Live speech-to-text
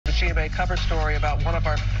GMA cover story about one of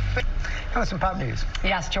our Got some pop news.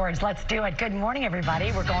 Yes, George, let's do it. Good morning,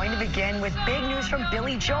 everybody. We're going to begin with big news from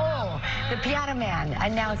Billy Joel, the piano man,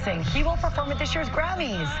 announcing he will perform at this year's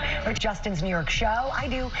Grammys. Or Justin's New York show. I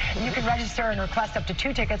do. You can register and request up to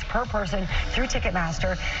 2 tickets per person through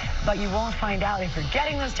Ticketmaster, but you won't find out if you're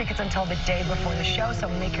getting those tickets until the day before the show, so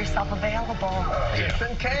make yourself available. Just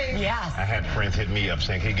in case. Yes. I had friends hit me up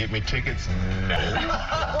saying, "Hey, get me tickets." No.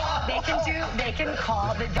 They can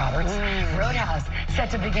call the Roberts Roadhouse, set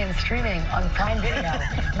to begin streaming on Prime Video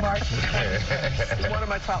March 21st. It's one of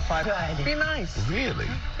my top 5. Good. Be nice. Really?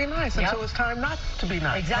 Be nice until it's time not to be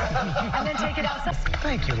nice. Exactly. And then take it outside.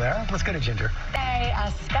 Thank you, Lara. Let's go to Ginger.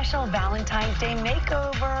 A special Valentine's Day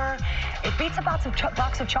makeover. It beats a box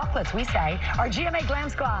of chocolates, we say. Our GMA Glam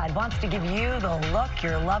Squad wants to give you the look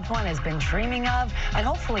your loved one has been dreaming of, and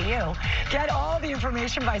hopefully you. Get all the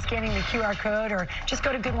information by scanning the QR code or just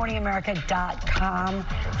go to goodmorningamerica.com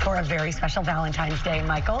for a very special Valentine's Day,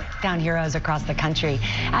 Michael. Down heroes across the country.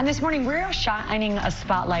 And this morning, we're shining a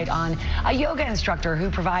spotlight on a yoga instructor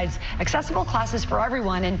who provides accessible classes for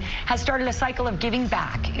everyone and has started a cycle of giving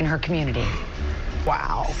back in her community.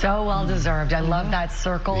 Wow. So well deserved. I love that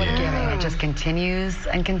circle of giving. It just continues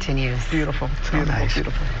and continues. Beautiful. So Beautiful. nice.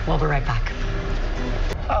 Beautiful. We'll be right back.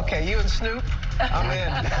 Okay, you and Snoop. I'm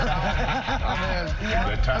in. I'm in.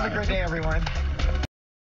 Have a great day, everyone.